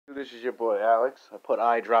This is your boy Alex. I put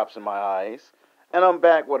eye drops in my eyes, and I'm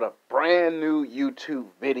back with a brand new YouTube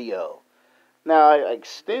video. Now, I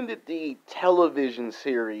extended the television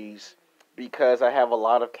series because I have a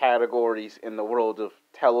lot of categories in the world of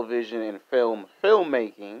television and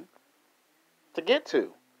filmmaking to get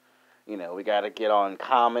to. We got to get on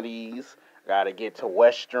comedies, got to get to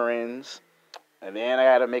westerns, and then I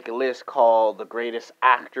got to make a list called the greatest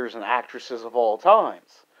actors and actresses of all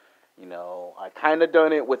times. I kind of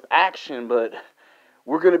done it with action, but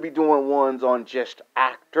we're going to be doing ones on just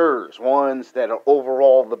actors, ones that are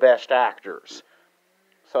overall the best actors.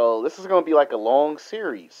 So this is going to be like a long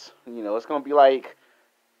series. It's going to be like,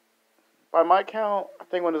 by my count, I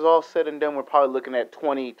think when it's all said and done, we're probably looking at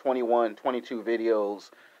 20, 21, 22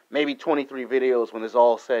 videos, maybe 23 videos when it's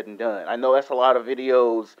all said and done. I know that's a lot of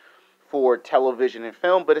videos for television and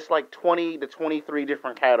film, but it's like 20 to 23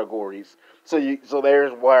 different categories. So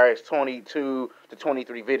there's why it's 22 to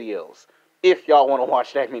 23 videos, if y'all want to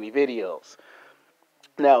watch that many videos.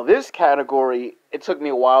 Now, this category, it took me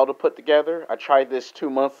a while to put together. I tried this 2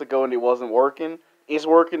 months ago and it wasn't working. It's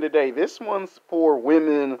working today. This one's for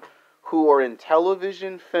women who are in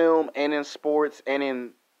television, film, and in sports, and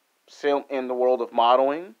in the world of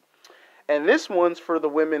modeling. And this one's for the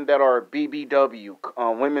women that are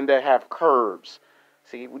BBW, women that have curves.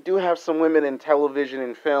 See, we do have some women in television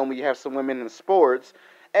and film. We have some women in sports.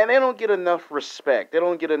 And they don't get enough respect. They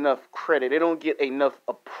don't get enough credit. They don't get enough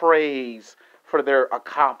praise for their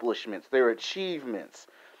accomplishments, their achievements.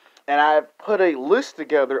 And I've put a list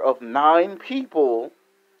together of 9 people,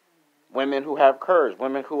 women who have curves,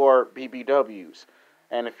 women who are BBWs.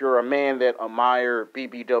 And if you're a man that admire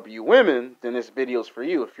BBW women, then this video's for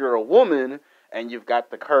you. If you're a woman and you've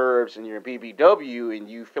got the curves and you're a BBW and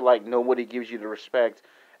you feel like nobody gives you the respect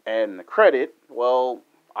and the credit, well,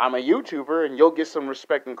 I'm a YouTuber and you'll get some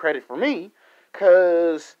respect and credit for me,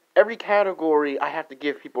 because every category I have to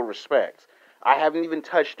give people respect. I haven't even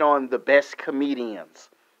touched on the best comedians.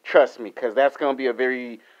 Trust me, because that's going to be a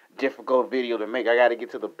very difficult video to make. I got to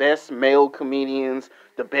get to the best male comedians,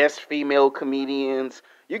 the best female comedians.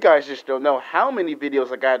 You guys just don't know how many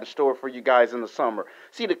videos I got in store for you guys in the summer.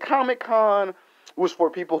 See, the Comic-Con was for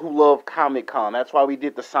people who love Comic-Con. That's why we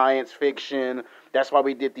did the science fiction. That's why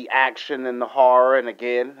we did the action and the horror. And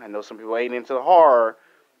again, I know some people ain't into the horror.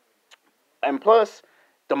 And plus,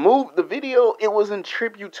 the video, it was in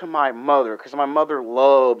tribute to my mother, because my mother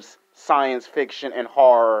loves science fiction and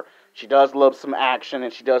horror. She does love some action,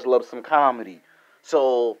 and she does love some comedy.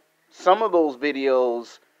 So some of those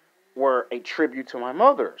videos were a tribute to my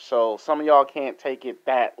mother. So some of y'all can't take it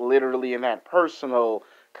that literally and that personal,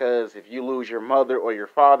 because if you lose your mother or your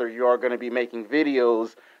father, you are going to be making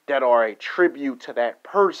videos that are a tribute to that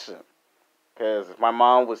person. Because if my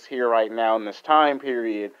mom was here right now in this time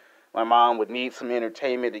period, my mom would need some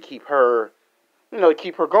entertainment to keep her,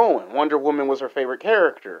 going. Wonder Woman was her favorite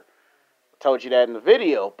character. Told you that in the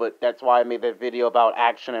video, but that's why I made that video about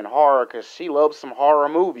action and horror, because she loves some horror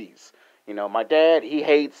movies. My dad, he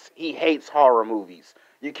hates horror movies.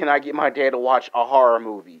 You cannot get my dad to watch a horror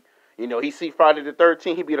movie. He see Friday the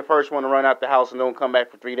 13th, he'd be the first one to run out the house and don't come back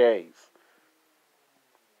for 3 days.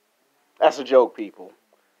 That's a joke, people.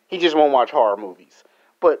 He just won't watch horror movies.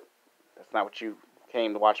 But that's not what you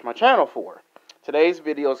came to watch my channel for. Today's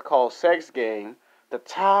video is called Sex Game, the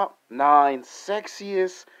top 9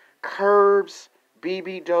 sexiest curves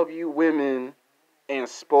BBW women in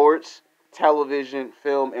sports, television,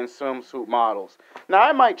 film, and swimsuit models. Now,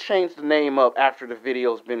 I might change the name up after the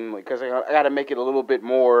video's been, because I got to make it a little bit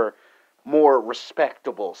more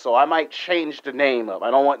respectable. So I might change the name up.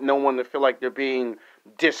 I don't want no one to feel like they're being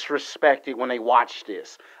disrespected when they watch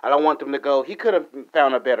this. I don't want them to go, he could have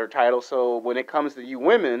found a better title. So when it comes to you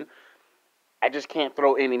women, I just can't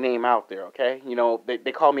throw any name out there, okay?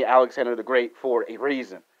 They call me Alexander the Great for a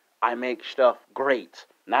reason. I make stuff great.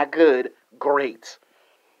 Not good, great.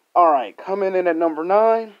 Alright, coming in at number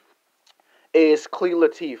 9 is Queen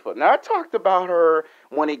Latifah. Now, I talked about her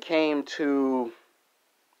when it came to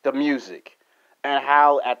the music, and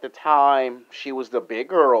how at the time she was the big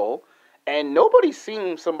girl, and nobody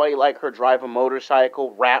seen somebody like her drive a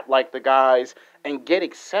motorcycle, rap like the guys, and get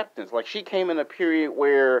acceptance. Like, she came in a period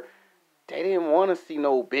where they didn't want to see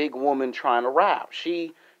no big woman trying to rap.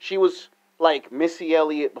 She was like Missy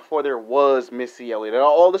Elliott before there was Missy Elliott. And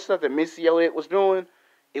all the stuff that Missy Elliott was doing,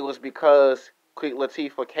 it was because Queen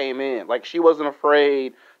Latifah came in. Like, she wasn't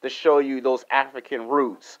afraid to show you those African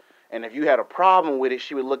roots. And if you had a problem with it,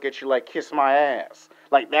 she would look at you like, kiss my ass.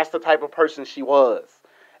 Like, that's the type of person she was.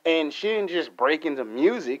 And she didn't just break into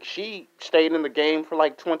music. She stayed in the game for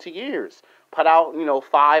like 20 years. Put out,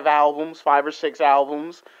 5 or 6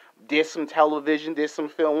 albums. did some television, did some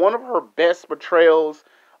film. One of her best portrayals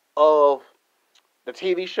of the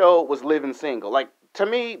TV show was Living Single. Like, to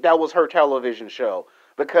me, that was her television show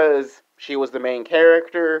because she was the main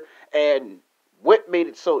character, and what made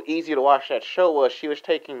it so easy to watch that show was she was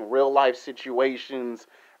taking real life situations,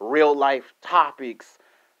 real life topics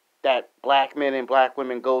that black men and black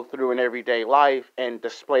women go through in everyday life and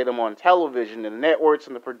display them on television. And the networks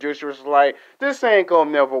and the producers were like, this ain't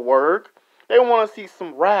gonna never work. They want to see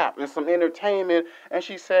some rap and some entertainment. And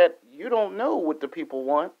she said, you don't know what the people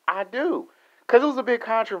want. I do. Because it was a big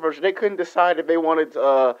controversy. They couldn't decide if they wanted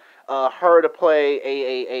her to play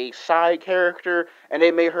a side character, and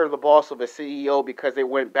they made her the boss of a CEO because they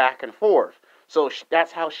went back and forth. So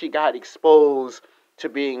that's how she got exposed to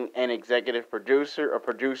being an executive producer, a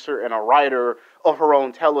producer, and a writer of her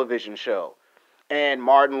own television show. And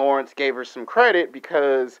Martin Lawrence gave her some credit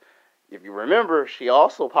because, if you remember, she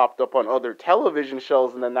also popped up on other television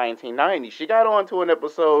shows in the 1990s. She got onto an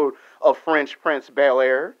episode of Fresh Prince of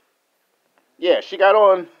Bel-Air. Yeah, she got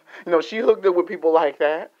on, she hooked up with people like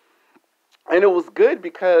that. And it was good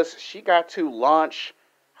because she got to launch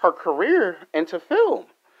her career into film.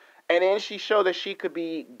 And then she showed that she could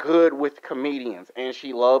be good with comedians. And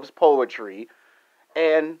she loves poetry.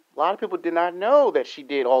 And a lot of people did not know that she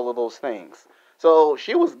did all of those things. So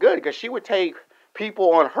she was good because she would take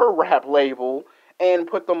people on her rap label and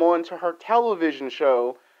put them onto her television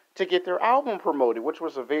show to get their album promoted, which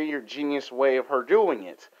was a very genius way of her doing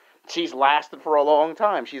it. She's lasted for a long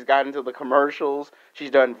time. She's gotten into the commercials.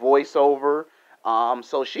 She's done voiceover.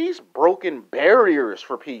 So she's broken barriers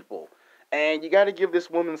for people. And you got to give this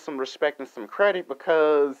woman some respect and some credit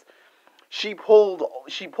because she pulled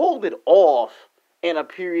it off in a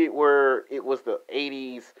period where it was the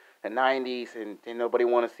 80s and 90s and nobody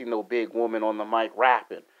want to see no big woman on the mic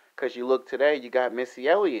rapping. Because you look today, you got Missy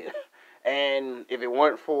Elliott. And if it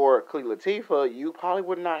weren't for Queen Latifah, you probably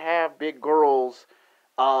would not have big girls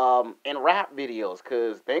in rap videos.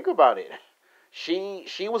 Because think about it. She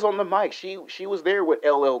was on the mic. She was there with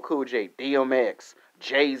LL Cool J, DMX,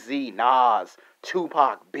 Jay-Z, Nas,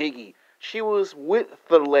 Tupac, Biggie. She was with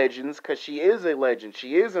the legends because she is a legend.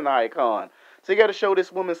 She is an icon. So you got to show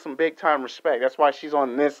this woman some big time respect. That's why she's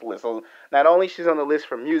on this list. So not only she's on the list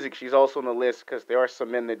for music, she's also on the list because there are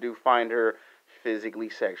some men that do find her physically,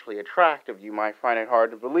 sexually attractive. You might find it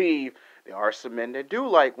hard to believe. There are some men that do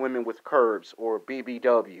like women with curves or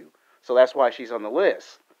BBW. So that's why she's on the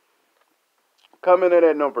list. Coming in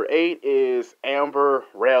at number 8 is Amber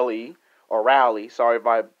Raleigh, or Raleigh. Sorry if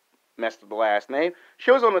I messed up the last name. She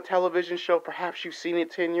was on a television show. Perhaps you've seen it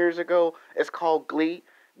 10 years ago. It's called Glee.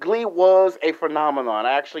 Glee was a phenomenon.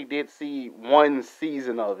 I actually did see one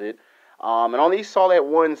season of it. And only saw that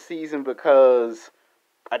one season because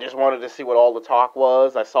I just wanted to see what all the talk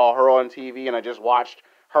was. I saw her on TV and I just watched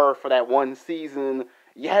her for that one season.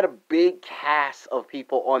 You had a big cast of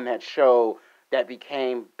people on that show that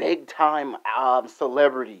became big-time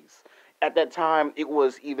celebrities. At that time, it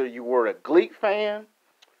was either you were a Glee fan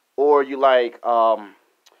or you like,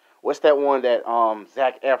 what's that one that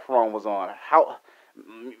Zac Efron was on?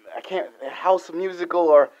 House of Musical,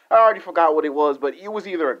 or I already forgot what it was, but you was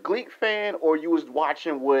either a Glee fan or you was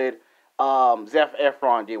watching what Zac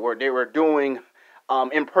Efron did, where they were doing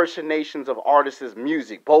impersonations of artists'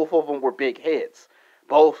 music. Both of them were big hits.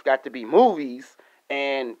 Both got to be movies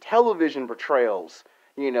and television portrayals.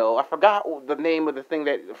 I forgot the name of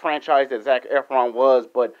the franchise that Zac Efron was,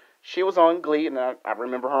 but she was on Glee, and I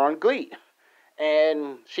remember her on Glee.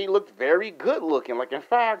 And she looked very good looking. Like, in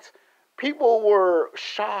fact, people were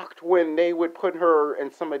shocked when they would put her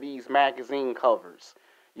in some of these magazine covers.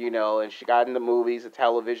 And she got into movies, and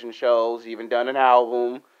television shows, even done an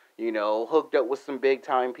album, hooked up with some big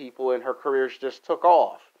time people, and her career just took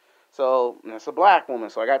off. So that's a black woman.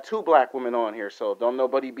 So I got 2 black women on here. So don't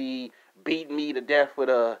nobody be beating me to death with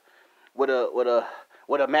a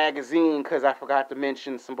magazine because I forgot to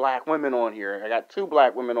mention some black women on here. I got 2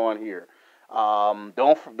 black women on here.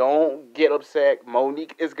 Don't get upset.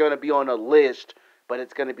 Monique is gonna be on a list, but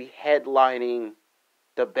it's gonna be headlining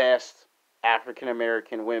the best African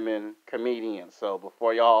American women comedians. So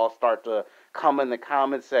before y'all start to come in the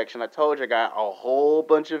comment section, I told you I got a whole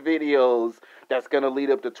bunch of videos that's going to lead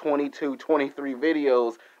up to 22, 23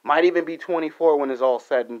 videos. Might even be 24 when it's all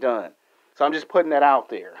said and done. So I'm just putting that out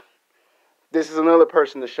there. This is another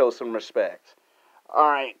person to show some respect.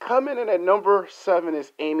 Alright, coming in at number 7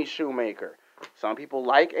 is Amy Schumer. Some people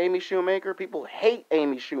like Amy Schumer. People hate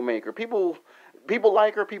Amy Schumer. People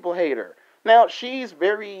like her, people hate her. Now, she's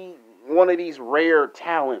one of these rare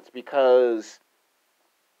talents because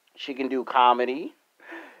she can do comedy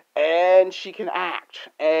and she can act.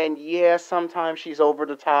 And yeah, sometimes she's over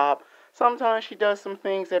the top. Sometimes she does some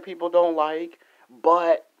things that people don't like,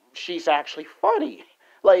 but she's actually funny.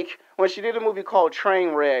 Like when she did a movie called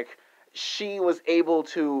Trainwreck, she was able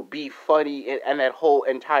to be funny in that whole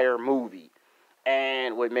entire movie.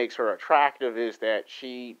 And what makes her attractive is that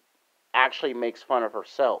she actually makes fun of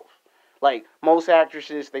herself. Like most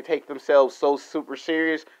actresses, they take themselves so super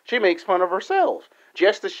serious. She makes fun of herself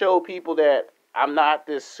just to show people that I'm not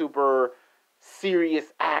this super serious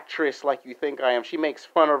actress like you think I am. She makes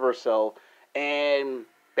fun of herself, and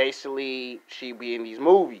basically she be in these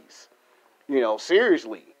movies.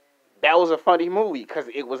 Seriously, that was a funny movie because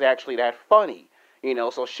it was actually that funny.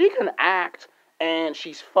 So she can act and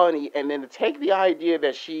she's funny, and then to take the idea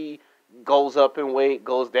that she goes up in weight,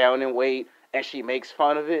 goes down in weight, and she makes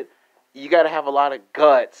fun of it, you got to have a lot of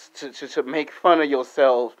guts to make fun of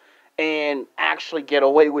yourself and actually get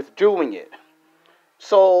away with doing it.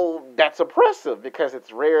 So that's oppressive because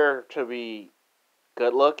it's rare to be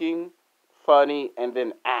good looking, funny, and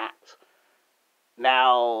then act.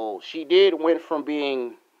 Now, she did went from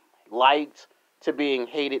being liked to being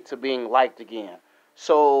hated to being liked again.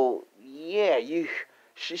 So, yeah,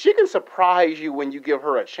 she can surprise you when you give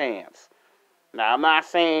her a chance. Now, I'm not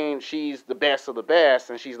saying she's the best of the best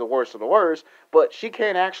and she's the worst of the worst, but she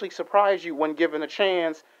can actually surprise you when given a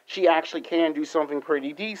chance. She actually can do something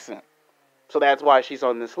pretty decent. So that's why she's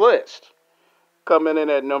on this list. Coming in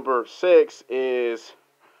at number 6 is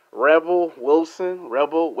Rebel Wilson.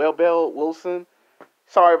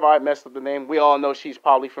 Sorry if I messed up the name. We all know she's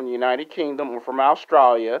probably from the United Kingdom or from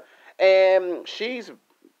Australia. And she's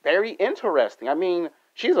very interesting. I mean,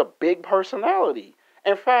 she's a big personality.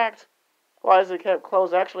 In fact, Liza kept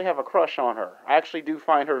close. I actually have a crush on her. I actually do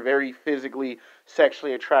find her very physically,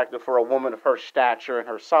 sexually attractive for a woman of her stature and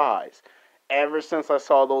her size. Ever since I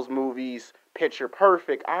saw those movies, Picture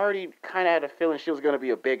Perfect, I already kind of had a feeling she was going to be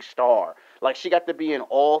a big star. Like, she got to be in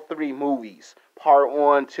all 3 movies. Part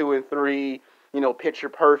 1, 2, and 3. Picture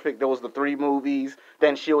Perfect, those were the 3 movies.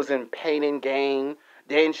 Then she was in Pain and Gain.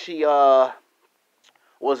 Then she,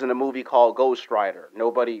 was in a movie called Ghost Rider.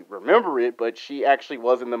 Nobody remember it, but she actually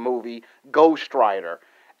was in the movie Ghost Rider.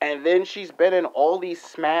 And then she's been in all these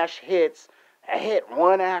smash hits, a hit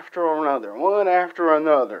one after another, one after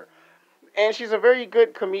another. And she's a very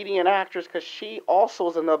good comedian actress because she also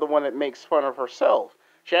is another one that makes fun of herself.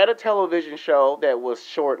 She had a television show that was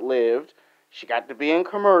short-lived. She got to be in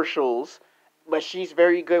commercials, but she's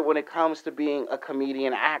very good when it comes to being a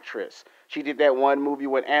comedian actress. She did that one movie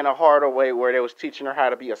with Anna Hardaway where they was teaching her how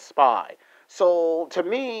to be a spy. So to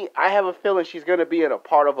me, I have a feeling she's going to be in a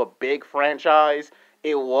part of a big franchise.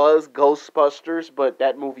 It was Ghostbusters, but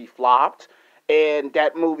that movie flopped, and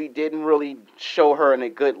that movie didn't really show her in a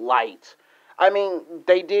good light. I mean,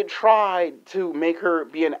 they did try to make her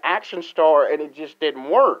be an action star, and it just didn't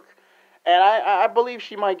work. And I believe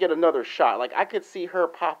she might get another shot. Like, I could see her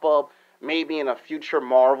pop up maybe in a future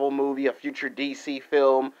Marvel movie, a future DC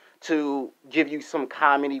film to give you some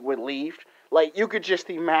comedy relief. Like, you could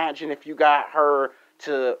just imagine if you got her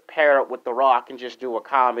to pair up with The Rock and just do a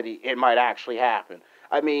comedy, it might actually happen.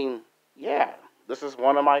 I mean, yeah, this is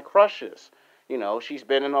one of my crushes. She's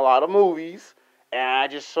been in a lot of movies, and I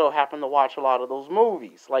just so happen to watch a lot of those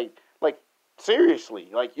movies. Like seriously,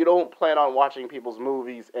 like you don't plan on watching people's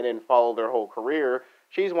movies and then follow their whole career.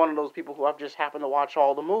 She's one of those people who I've just happened to watch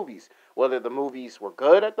all the movies. Whether the movies were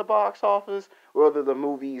good at the box office, whether the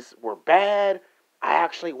movies were bad, I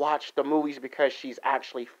actually watched the movies because she's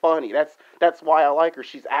actually funny. That's why I like her.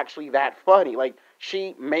 She's actually that funny. Like,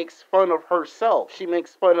 she makes fun of herself. She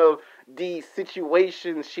makes fun of the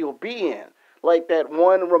situations she'll be in. Like that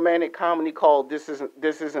one romantic comedy called This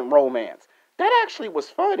Isn't Romance. That actually was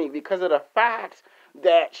funny because of the fact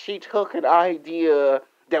that she took an idea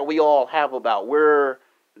that we all have about we're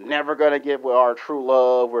never gonna get with our true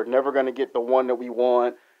love, we're never gonna get the one that we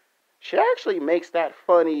want. She actually makes that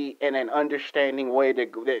funny in an understanding way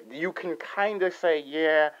that you can kind of say,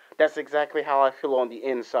 yeah, that's exactly how I feel on the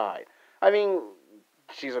inside. I mean,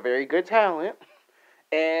 she's a very good talent,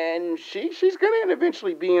 and she's gonna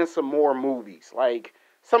eventually be in some more movies. Like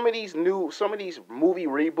some of these movie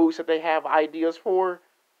reboots that they have ideas for.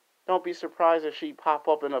 Don't be surprised if she pop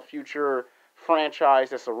up in a future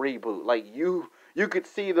franchise that's a reboot. Like you could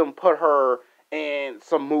see them put her in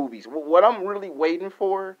some movies. What I'm really waiting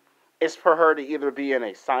for is for her to either be in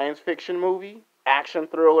a science fiction movie, action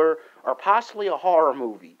thriller, or possibly a horror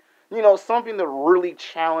movie. Something to really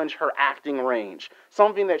challenge her acting range.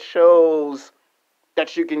 Something that shows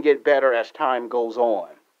that you can get better as time goes on.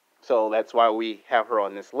 So that's why we have her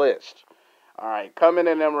on this list. All right, coming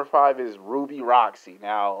in number 5 is Ruby Roxy.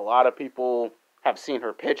 Now, a lot of people have seen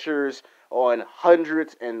her pictures on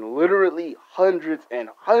hundreds and literally hundreds and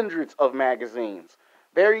hundreds of magazines.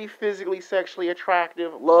 Very physically, sexually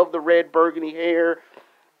attractive. Love the red burgundy hair.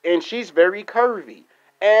 And she's very curvy.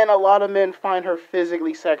 And a lot of men find her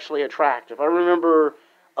physically, sexually attractive. I remember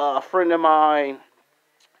a friend of mine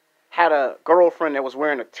had a girlfriend that was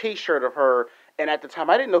wearing a t-shirt of her, and at the time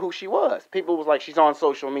I didn't know who she was. People was like, she's on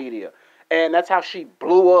social media. And that's how she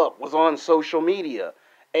blew up, was on social media.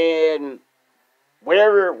 And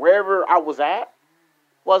wherever I was at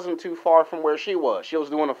wasn't too far from where she was. She was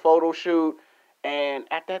doing a photo shoot, and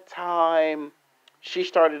at that time she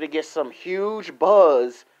started to get some huge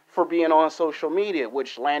buzz for being on social media,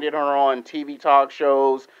 which landed her on TV talk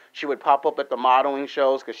shows. She would pop up at the modeling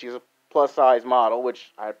shows because she's a plus size model,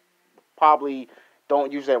 which I probably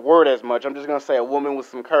don't use that word as much. I'm just going to say a woman with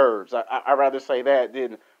some curves. I'd rather say that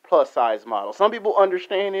than plus size model. Some people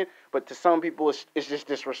understand it, but to some people it's just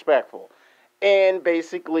disrespectful. And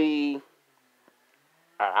basically,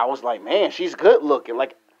 I was like, man, she's good looking.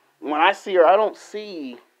 Like, when I see her, I don't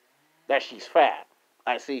see that she's fat.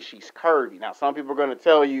 I see she's curvy. Now, some people are going to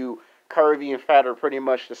tell you curvy and fat are pretty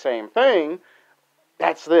much the same thing.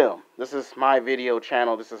 That's them. This is my video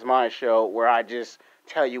channel. This is my show where I just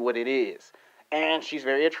tell you what it is. And she's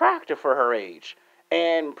very attractive for her age.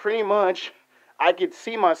 And pretty much, I could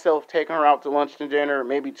see myself taking her out to lunch and dinner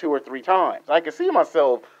maybe 2 or 3 times. I could see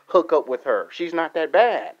myself hook up with her. She's not that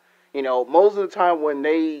bad. You know, most of the time when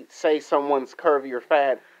they say someone's curvy or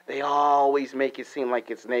fat, they always make it seem like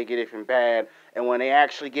it's negative and bad. And when they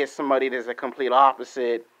actually get somebody that's a complete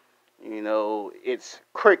opposite, you know, it's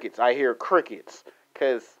crickets. I hear crickets.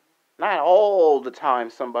 Because not all the time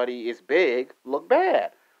somebody is big look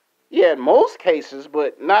bad. Yeah, in most cases,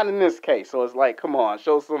 but not in this case. So it's like, come on,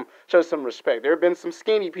 show some respect. There have been some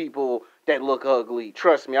skinny people that look ugly.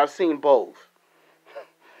 Trust me, I've seen both.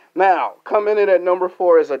 Now, coming in at number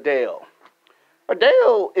 4 is Adele.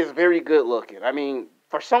 Adele is very good looking. I mean,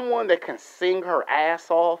 for someone that can sing her ass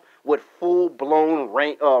off with full-blown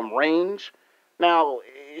range. Now,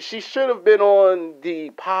 she should have been on the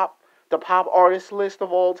pop artist list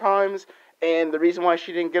of all times. And the reason why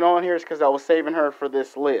she didn't get on here is because I was saving her for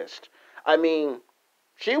this list. I mean,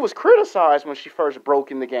 she was criticized when she first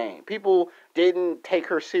broke in the game. People didn't take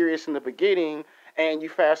her serious in the beginning. And you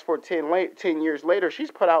fast forward 10 years later,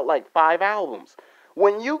 she's put out like 5 albums.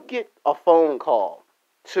 When you get a phone call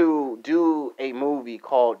to do a movie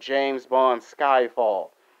called James Bond Skyfall,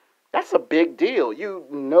 that's a big deal. You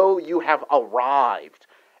know you have arrived.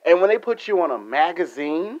 And when they put you on a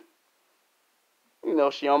magazine, you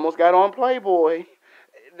know, she almost got on Playboy.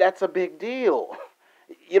 That's a big deal.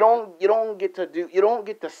 You don't get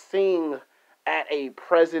to sing at a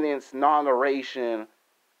president's inauguration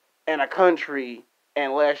in a country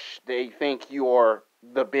unless they think you're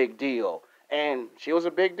the big deal. And she was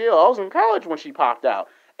a big deal. I was in college when she popped out.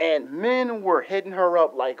 And men were hitting her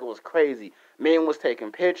up like it was crazy. Men was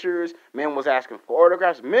taking pictures. Men was asking for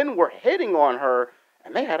autographs. Men were hitting on her,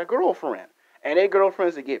 and they had a girlfriend. And they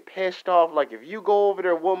girlfriends that get pissed off, like, if you go over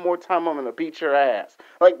there one more time, I'm going to beat your ass.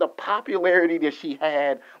 Like, the popularity that she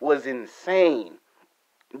had was insane.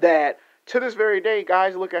 That, to this very day,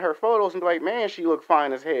 guys look at her photos and be like, man, she look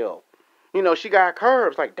fine as hell. You know, she got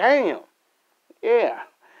curves. Like, damn. Yeah.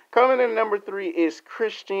 Coming in at number 3 is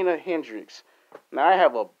Christira Hendricks. Now, I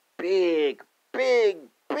have a big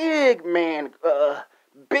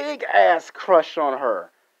ass crush on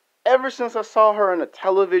her. Ever since I saw her in a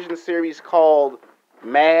television series called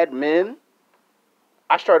Mad Men,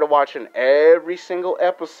 I started watching every single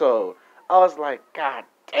episode. I was like, God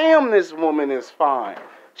damn, this woman is fine.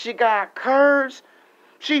 She got curves.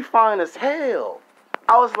 She fine as hell.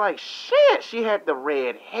 I was like, shit. She had the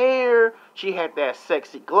red hair. She had that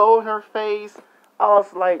sexy glow in her face. I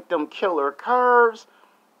was like, them killer curves.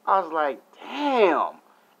 I was like, damn.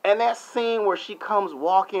 And that scene where she comes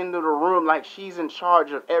walking into the room like she's in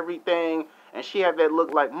charge of everything, and she had that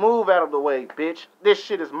look like, move out of the way, bitch. This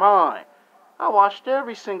shit is mine. I watched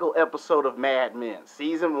every single episode of Mad Men.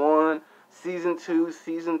 Season 1, Season 2,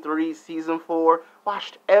 Season 3, Season 4.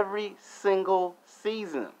 Watched every single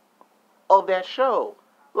season of that show.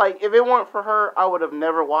 Like, if it weren't for her, I would have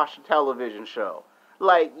never watched a television show.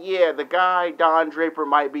 Like, yeah, the guy, Don Draper,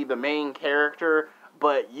 might be the main character,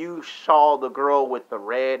 but you saw the girl with the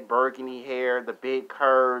red burgundy hair, the big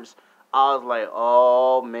curves. I was like,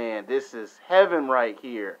 oh man, this is heaven right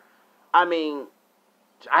here. I mean,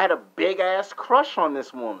 I had a big ass crush on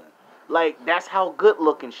this woman. Like, that's how good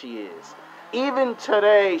looking she is. Even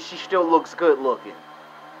today, she still looks good looking.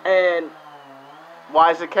 And why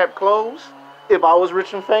is it kept closed? If I was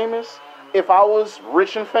rich and famous,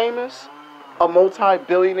 a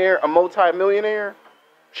multi-billionaire, a multi-millionaire,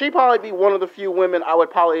 she'd probably be one of the few women I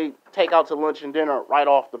would probably take out to lunch and dinner right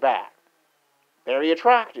off the bat. Very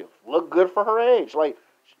attractive. Look good for her age. Like,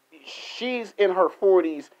 she's in her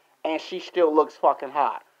 40s and she still looks fucking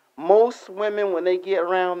hot. Most women, when they get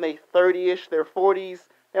around they 30-ish, their 40s,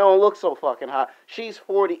 they don't look so fucking hot. She's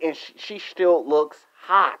 40 and she still looks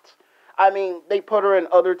hot. I mean, they put her in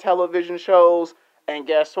other television shows, and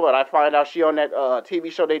guess what? I find out she on that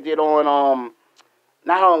TV show they did on,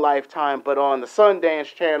 not on Lifetime, but on the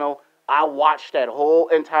Sundance Channel. I watched that whole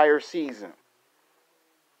entire season.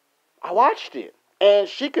 I watched it. And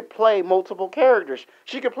she could play multiple characters.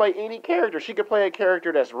 She could play any character. She could play a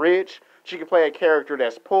character that's rich. She could play a character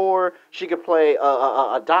that's poor. She could play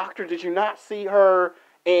a doctor. Did you not see her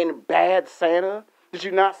in Bad Santa? Did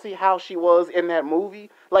you not see how she was in that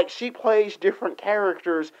movie? Like, she plays different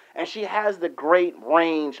characters, and she has the great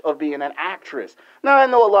range of being an actress. Now, I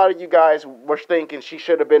know a lot of you guys were thinking she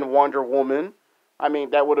should have been Wonder Woman. I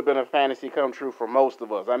mean, that would have been a fantasy come true for most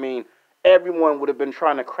of us. I mean, everyone would have been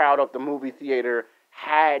trying to crowd up the movie theater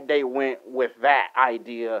had they went with that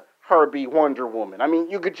idea, her be Wonder Woman. I mean,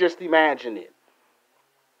 you could just imagine it.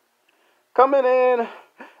 Coming in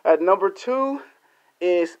at number 2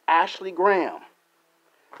 is Ashley Graham.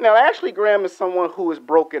 Now, Ashley Graham is someone who has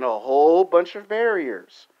broken a whole bunch of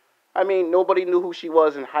barriers. I mean, nobody knew who she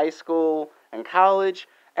was in high school and college,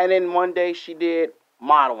 and then one day she did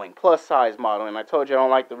modeling, plus-size modeling. I told you I don't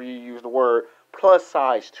like to use the word plus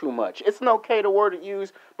size too much. It's an okay word to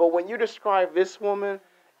use, but when you describe this woman,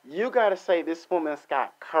 you gotta say this woman's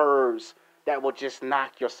got curves that will just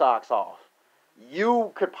knock your socks off.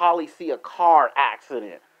 You could probably see a car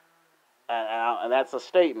accident, and that's a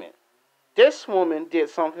statement. This woman did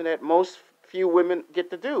something that most few women get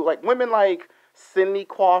to do. Like women like Cindy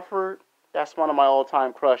Crawford, that's one of my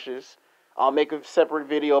all-time crushes. I'll make a separate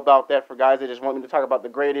video about that for guys that just want me to talk about the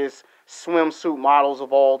greatest swimsuit models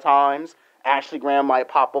of all times. Ashley Graham might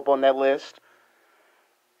pop up on that list.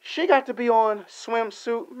 She got to be on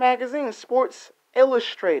Swimsuit Magazine, Sports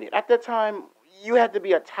Illustrated. At that time, you had to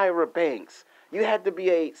be a Tyra Banks. You had to be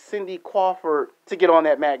a Cindy Crawford to get on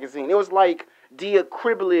that magazine. It was like the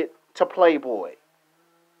equivalent to Playboy.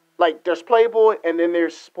 Like, there's Playboy and then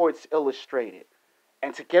there's Sports Illustrated.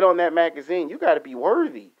 And to get on that magazine, you got to be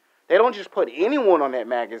worthy. They don't just put anyone on that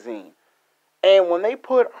magazine. And when they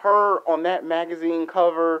put her on that magazine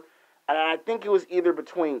cover, and I think it was either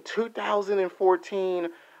between 2014,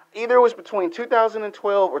 either it was between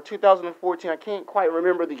 2012 or 2014. I can't quite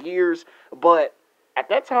remember the years, but at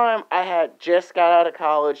that time, I had just got out of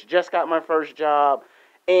college, just got my first job,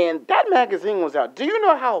 and that magazine was out. Do you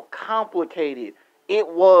know how complicated it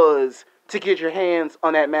was to get your hands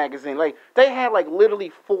on that magazine? Like, they had like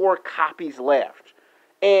literally 4 copies left.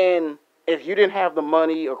 And if you didn't have the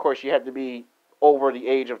money, of course, you had to be over the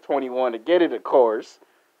age of 21 to get it, of course.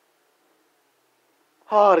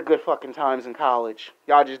 Oh, the good fucking times in college.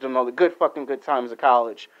 Y'all just don't know the good times of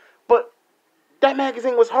college. But that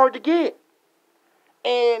magazine was hard to get.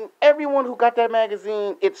 And everyone who got that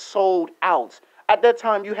magazine, it sold out. At that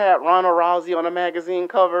time, you had Ronda Rousey on the magazine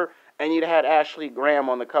cover, and you had Ashley Graham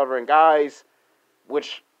on the cover. And guys,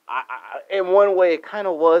 which in one way it kind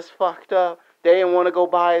of was fucked up. They didn't want to go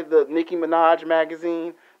buy the Nicki Minaj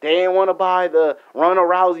magazine. They didn't want to buy the Ronda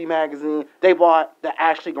Rousey magazine. They bought the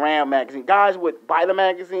Ashley Graham magazine. Guys would buy the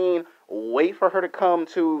magazine, wait for her to come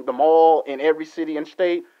to the mall in every city and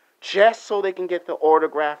state, just so they can get the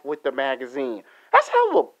autograph with the magazine. That's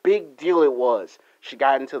how a big deal it was. She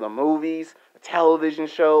got into the movies, the television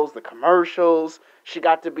shows, the commercials. She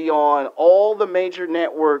got to be on all the major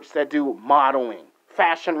networks that do modeling.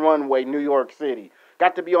 Fashion Runway, New York City.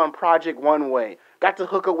 Got to be on Project Runway. Got to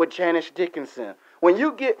hook up with Janice Dickinson. When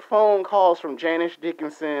you get phone calls from Janice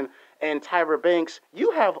Dickinson and Tyra Banks, you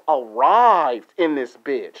have arrived in this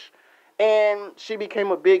bitch. And she became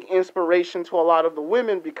a big inspiration to a lot of the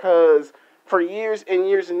women because for years and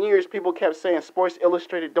years and years, people kept saying Sports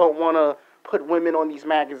Illustrated don't want to put women on these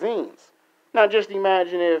magazines. Now, just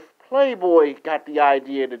imagine if Playboy got the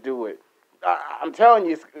idea to do it. I'm telling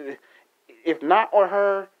you, if not on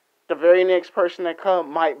her, the very next person that come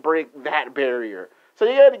might break that barrier. So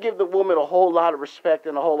you got to give the woman a whole lot of respect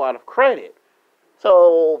and a whole lot of credit.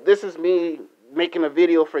 So this is me making a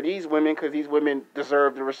video for these women because these women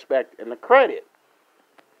deserve the respect and the credit.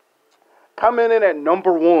 Coming in at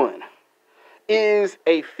number 1 is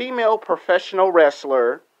a female professional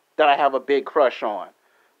wrestler that I have a big crush on.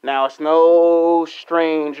 Now, it's no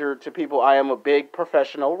stranger to people. I am a big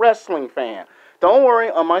professional wrestling fan. Don't worry,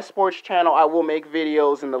 on my sports channel, I will make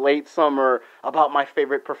videos in the late summer about my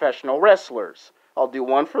favorite professional wrestlers. I'll do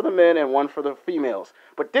one for the men and one for the females.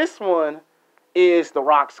 But this one, is the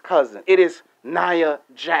Rock's cousin. It is Nia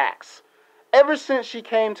Jax. Ever since she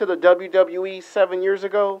came to the WWE 7 years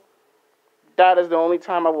ago, that is the only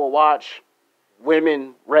time I will watch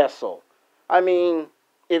women wrestle. I mean,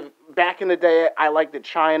 if back in the day I liked it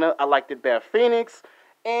China, I liked it Beth Phoenix,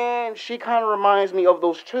 and she kind of reminds me of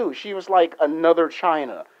those two. She was like another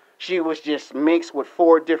China. She was just mixed with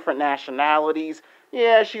 4 different nationalities.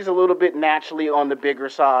 Yeah, she's a little bit naturally on the bigger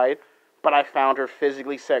side, but I found her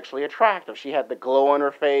physically, sexually attractive. She had the glow on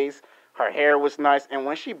her face. Her hair was nice. And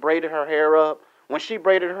when she braided her hair up,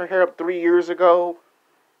 3 years ago,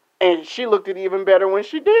 and she looked it even better when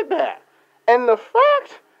she did that. And the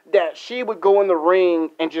fact that she would go in the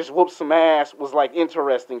ring and just whoop some ass was like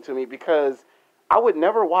interesting to me, because I would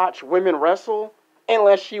never watch women wrestle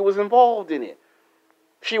unless she was involved in it.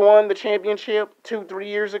 She won the championship 3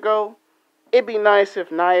 years ago. It'd be nice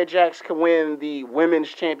if Nia Jax could win the women's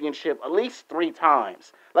championship at least 3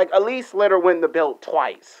 times. Like, at least let her win the belt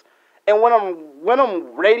twice. And what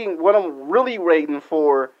I'm really rating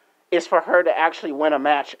for is for her to actually win a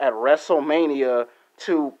match at WrestleMania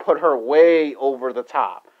to put her way over the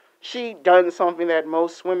top. She done something that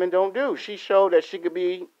most women don't do. She showed that she could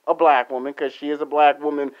be a black woman, because she is a black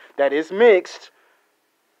woman that is mixed,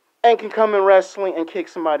 and can come in wrestling and kick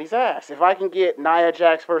somebody's ass. If I can get Nia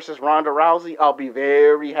Jax versus Ronda Rousey, I'll be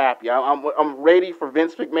very happy. I'm ready for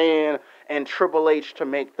Vince McMahon and Triple H to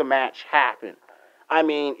make the match happen. I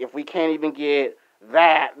mean, if we can't even get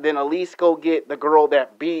that, then at least go get the girl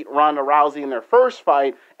that beat Ronda Rousey in their first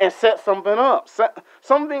fight and set something up.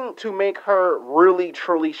 Something to make her really,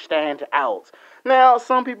 truly stand out. Now,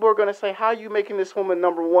 some people are going to say, how are you making this woman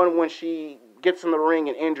number 1 when she gets in the ring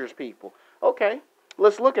and injures people? Okay.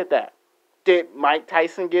 Let's look at that. Did Mike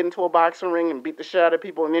Tyson get into a boxing ring and beat the shit out of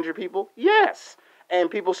people and injure people? Yes. And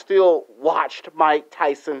people still watched Mike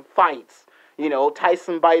Tyson fights. You know,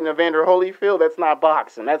 Tyson biting Evander Holyfield, that's not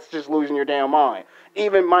boxing. That's just losing your damn mind.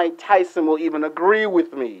 Even Mike Tyson will even agree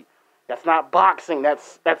with me. That's not boxing.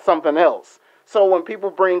 That's something else. So when people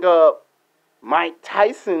bring up Mike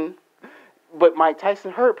Tyson, but Mike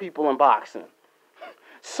Tyson hurt people in boxing.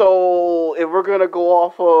 So if we're going to go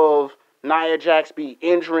off of Nia Jax be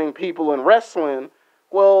injuring people in wrestling,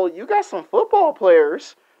 well, you got some football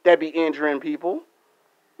players that be injuring people.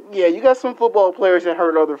 Yeah, you got some football players that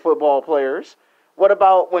hurt other football players. What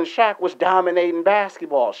about when Shaq was dominating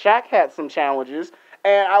basketball? Shaq had some challenges,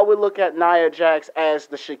 and I would look at Nia Jax as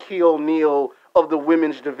the Shaquille O'Neal of the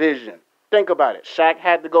women's division. Think about it. Shaq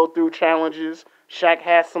had to go through challenges. Shaq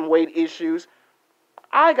had some weight issues.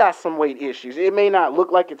 I got some weight issues. It may not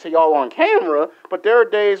look like it to y'all on camera, but there are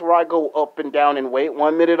days where I go up and down in weight.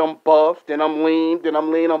 1 minute I'm buff, then I'm lean,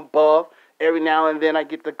 I'm buff. Every now and then I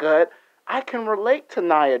get the gut. I can relate to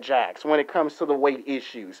Nia Jax when it comes to the weight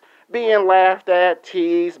issues. Being laughed at,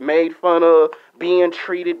 teased, made fun of, being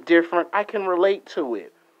treated different, I can relate to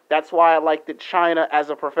it. That's why I like that Chyna as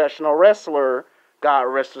a professional wrestler, God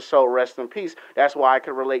rest her soul, rest in peace. That's why I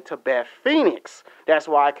can relate to Beth Phoenix. That's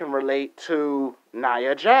why I can relate to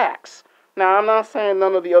Nia Jax. Now, I'm not saying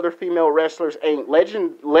none of the other female wrestlers ain't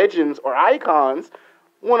legends or icons.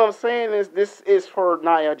 What I'm saying is this is for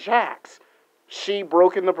Nia Jax. She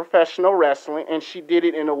broke into professional wrestling, and she did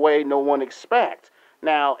it in a way no one expects.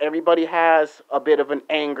 Now, everybody has a bit of an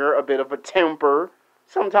anger, a bit of a temper,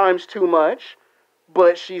 sometimes too much,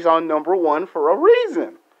 but she's on number 1 for a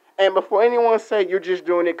reason. And before anyone say you're just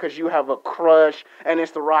doing it because you have a crush and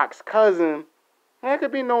it's the Rock's cousin, that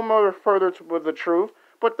could be no more further with the truth.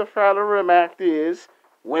 But the fact of the matter is,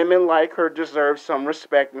 women like her deserve some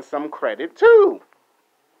respect and some credit too.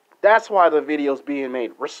 That's why the video's being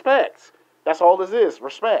made. Respect. That's all this is.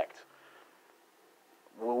 Respect.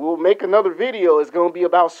 We'll make another video. It's going to be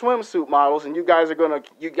about swimsuit models, and you guys are going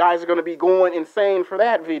to be going insane for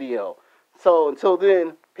that video. So until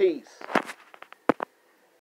then, peace.